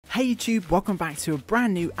Hey YouTube, welcome back to a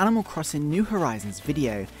brand new Animal Crossing New Horizons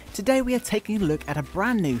video. Today we are taking a look at a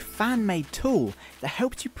brand new fan-made tool that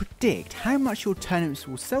helps you predict how much your turnips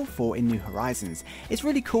will sell for in New Horizons. It's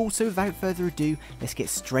really cool, so without further ado, let's get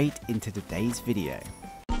straight into today's video.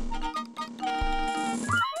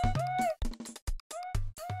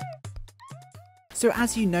 So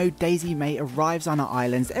as you know, DAISY MAE arrives on our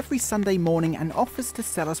islands every Sunday morning and offers to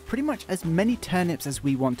sell us pretty much as many turnips as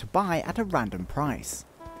we want to buy at a random price.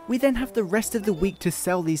 We then have the rest of the week to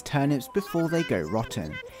sell these turnips before they go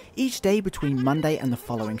rotten. Each day between Monday and the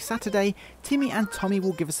following Saturday, Timmy and Tommy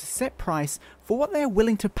will give us a set price for what they are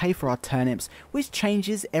willing to pay for our turnips, which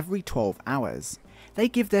changes every 12 hours. They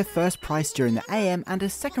give their first price during the AM and a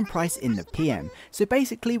second price in the PM, so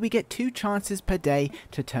basically we get 2 chances per day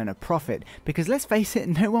to turn a profit, because let's face it,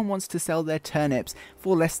 no one wants to sell their turnips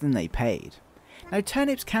for less than they paid. Now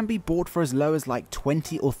turnips can be bought for as low as like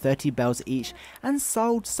 20 or 30 bells each and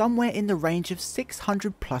sold somewhere in the range of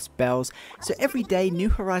 600 plus bells, so every day New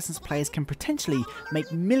Horizons players can potentially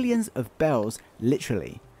make millions of bells,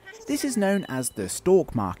 literally. This is known as the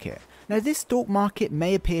Stalk market. Now this Stalk market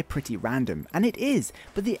may appear pretty random, and it is,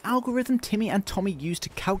 but the algorithm Timmy and Tommy use to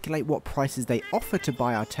calculate what prices they offer to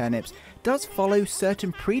buy our turnips does follow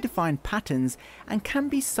certain predefined patterns and can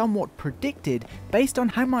be somewhat predicted based on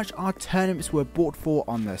how much our turnips were bought for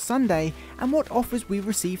on the Sunday and what offers we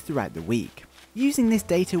receive throughout the week. Using this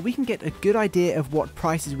data, we can get a good idea of what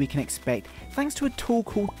prices we can expect thanks to a tool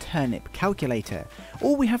called Turnip Calculator.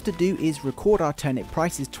 All we have to do is record our turnip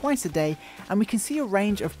prices twice a day and we can see a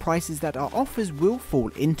range of prices that our offers will fall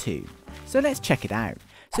into. So let's check it out.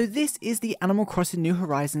 So this is the Animal Crossing New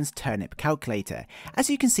Horizons Turnip Calculator. As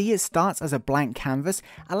you can see, it starts as a blank canvas,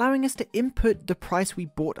 allowing us to input the price we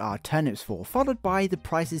bought our turnips for, followed by the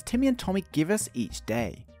prices Timmy and Tommy give us each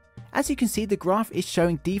day. As you can see, the graph is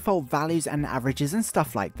showing default values and averages and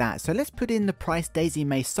stuff like that, so let's put in the price DAISY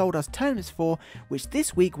MAE sold us turnips for, which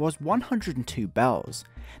this week was 102 bells.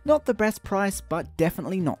 Not the best price, but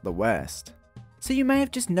definitely not the worst. So you may have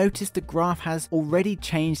just noticed the graph has already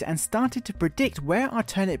changed and started to predict where our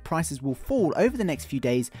turnip prices will fall over the next few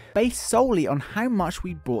days based solely on how much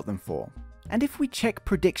we bought them for. And if we check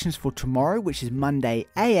predictions for tomorrow, which is Monday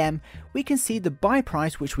AM, we can see the buy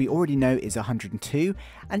price, which we already know is 102,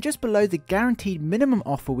 and just below the guaranteed minimum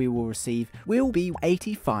offer we will receive will be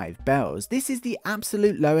 85 bells. This is the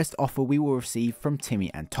absolute lowest offer we will receive from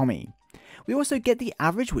Timmy and Tommy. We also get the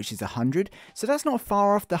average, which is 100, so that's not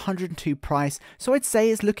far off the 102 price, so I'd say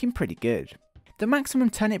it's looking pretty good. The maximum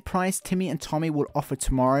turnip price Timmy and Tommy will offer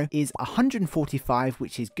tomorrow is 145,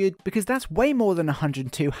 which is good because that's way more than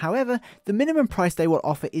 102. However, the minimum price they will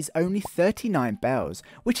offer is only 39 bells,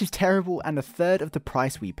 which is terrible and a third of the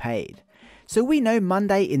price we paid. So we know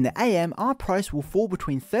Monday in the AM our price will fall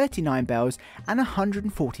between 39 bells and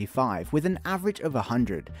 145 with an average of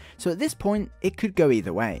 100. So at this point it could go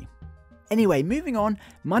either way. Anyway, moving on,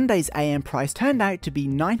 Monday's AM price turned out to be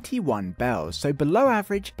 91 bells, so below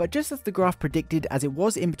average, but just as the graph predicted, as it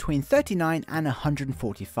was in between 39 and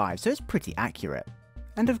 145, so it's pretty accurate.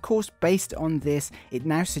 And of course, based on this, it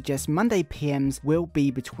now suggests Monday PMs will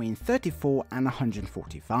be between 34 and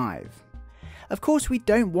 145. Of course, we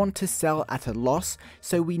don't want to sell at a loss,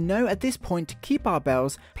 so we know at this point to keep our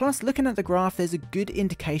bells, plus looking at the graph there's a good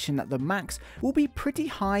indication that the max will be pretty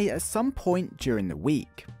high at some point during the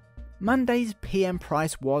week. Monday's PM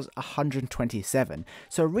price was 127,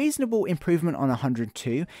 so a reasonable improvement on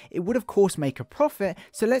 102. It would of course make a profit,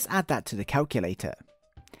 so let's add that to the calculator.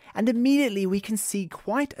 And immediately we can see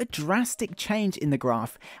quite a drastic change in the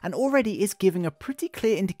graph, and already is giving a pretty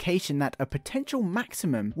clear indication that a potential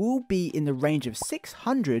maximum will be in the range of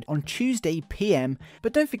 600 on Tuesday PM,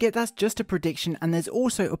 but don't forget that's just a prediction and there's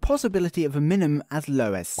also a possibility of a minimum as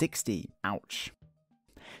low as 60. Ouch.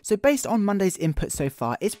 So based on Monday's input so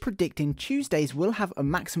far, it's predicting Tuesdays will have a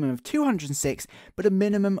maximum of 206 but a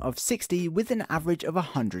minimum of 60 with an average of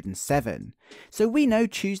 107. So we know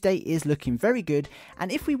Tuesday is looking very good,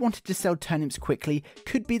 and if we wanted to sell turnips quickly,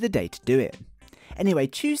 could be the day to do it. Anyway,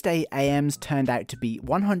 Tuesday AMs turned out to be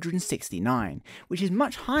 169, which is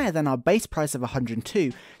much higher than our base price of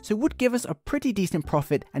 102, so would give us a pretty decent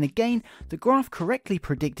profit, and again, the graph correctly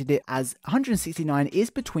predicted it as 169 is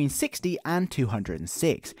between 60 and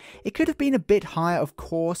 206. It could have been a bit higher of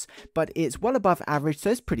course, but it's well above average,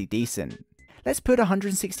 so it's pretty decent. Let's put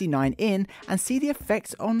 169 in and see the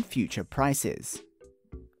effects on future prices.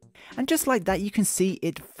 And just like that, you can see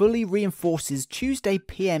it fully reinforces Tuesday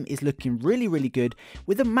PM is looking really good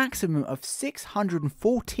with a maximum of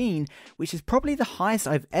 614, which is probably the highest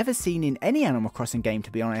I've ever seen in any Animal Crossing game,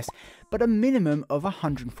 to be honest, but a minimum of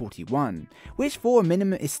 141, which for a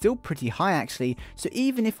minimum is still pretty high actually. So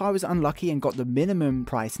even if I was unlucky and got the minimum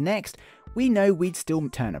price next, we know we'd still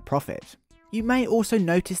turn a profit. You may also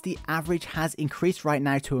notice the average has increased right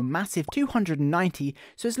now to a massive 290,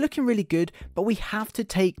 so it's looking really good, but we have to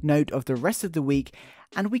take note of the rest of the week,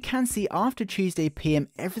 and we can see after Tuesday PM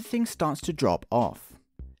everything starts to drop off.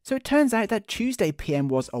 So it turns out that Tuesday PM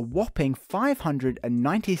was a whopping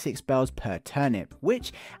 596 bells per turnip,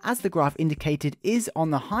 which, as the graph indicated, is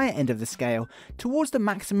on the higher end of the scale towards the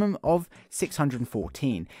maximum of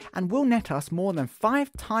 614, and will net us more than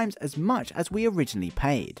 5 times as much as we originally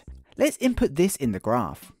paid. Let's input this in the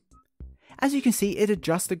graph. As you can see, it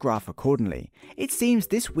adjusts the graph accordingly. It seems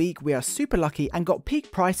this week we are super lucky and got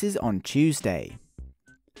peak prices on Tuesday.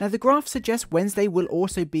 Now the graph suggests Wednesday will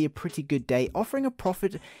also be a pretty good day, offering a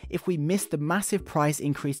profit if we miss the massive price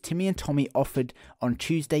increase Timmy and Tommy offered on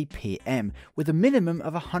Tuesday PM, with a minimum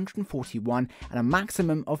of 141 and a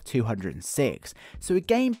maximum of 206. So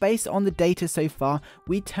again, based on the data so far,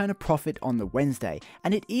 we turn a profit on the Wednesday,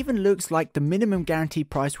 and it even looks like the minimum guaranteed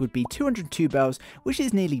price would be 202 bells, which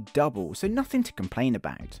is nearly double, so nothing to complain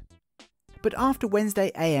about. But after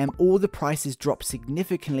Wednesday AM, all the prices drop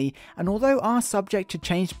significantly, and although are subject to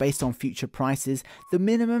change based on future prices, the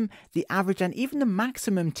minimum, the average and even the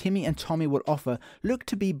maximum Timmy and Tommy will offer look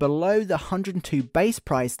to be below the 102 base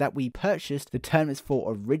price that we purchased the turnips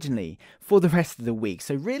for originally for the rest of the week.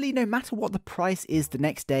 So really, no matter what the price is the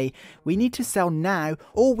next day, we need to sell now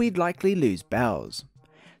or we'd likely lose bells.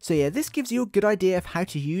 So yeah, this gives you a good idea of how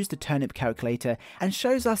to use the turnip calculator and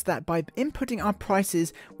shows us that by inputting our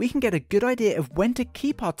prices, we can get a good idea of when to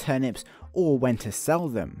keep our turnips or when to sell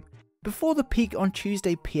them. Before the peak on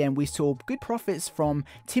Tuesday PM, we saw good profits from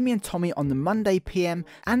Timmy and Tommy on the Monday PM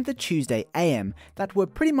and the Tuesday AM that were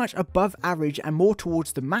pretty much above average and more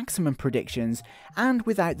towards the maximum predictions, and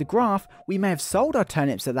without the graph, we may have sold our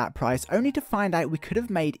turnips at that price only to find out we could have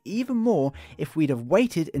made even more if we'd have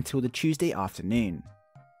waited until the Tuesday afternoon.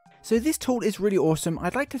 So this tool is really awesome.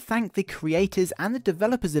 I'd like to thank the creators and the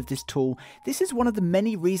developers of this tool. This is one of the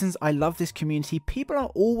many reasons I love this community. People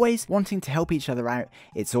are always wanting to help each other out.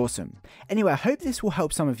 It's awesome. Anyway, I hope this will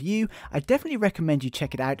help some of you. I definitely recommend you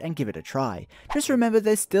check it out and give it a try. Just remember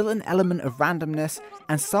there's still an element of randomness,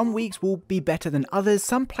 and some weeks will be better than others.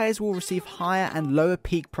 Some players will receive higher and lower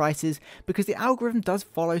peak prices because the algorithm does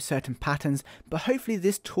follow certain patterns, but hopefully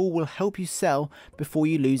this tool will help you sell before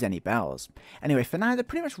you lose any bells. Anyway, for now, that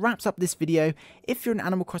pretty much wraps up this video. If you're an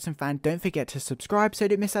Animal Crossing fan, don't forget to subscribe so you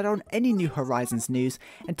don't miss out on any New Horizons news.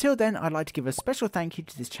 Until then, I'd like to give a special thank you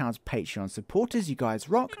to this channel's Patreon supporters. You guys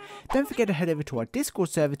rock. Don't forget to head over to our Discord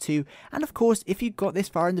server too, and of course, if you got this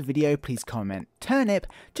far in the video, please comment turnip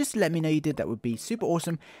just to let me know you did. That would be super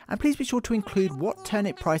awesome. And please be sure to include what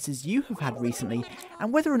turnip prices you have had recently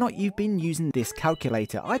and whether or not you've been using this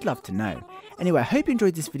calculator. I'd love to know. Anyway, I hope you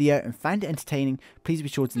enjoyed this video and found it entertaining. Please be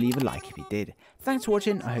sure to leave a like if you did. Thanks for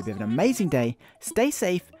watching. I hope you have an amazing day, stay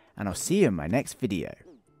safe, and I'll see you in my next video.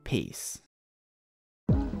 Peace.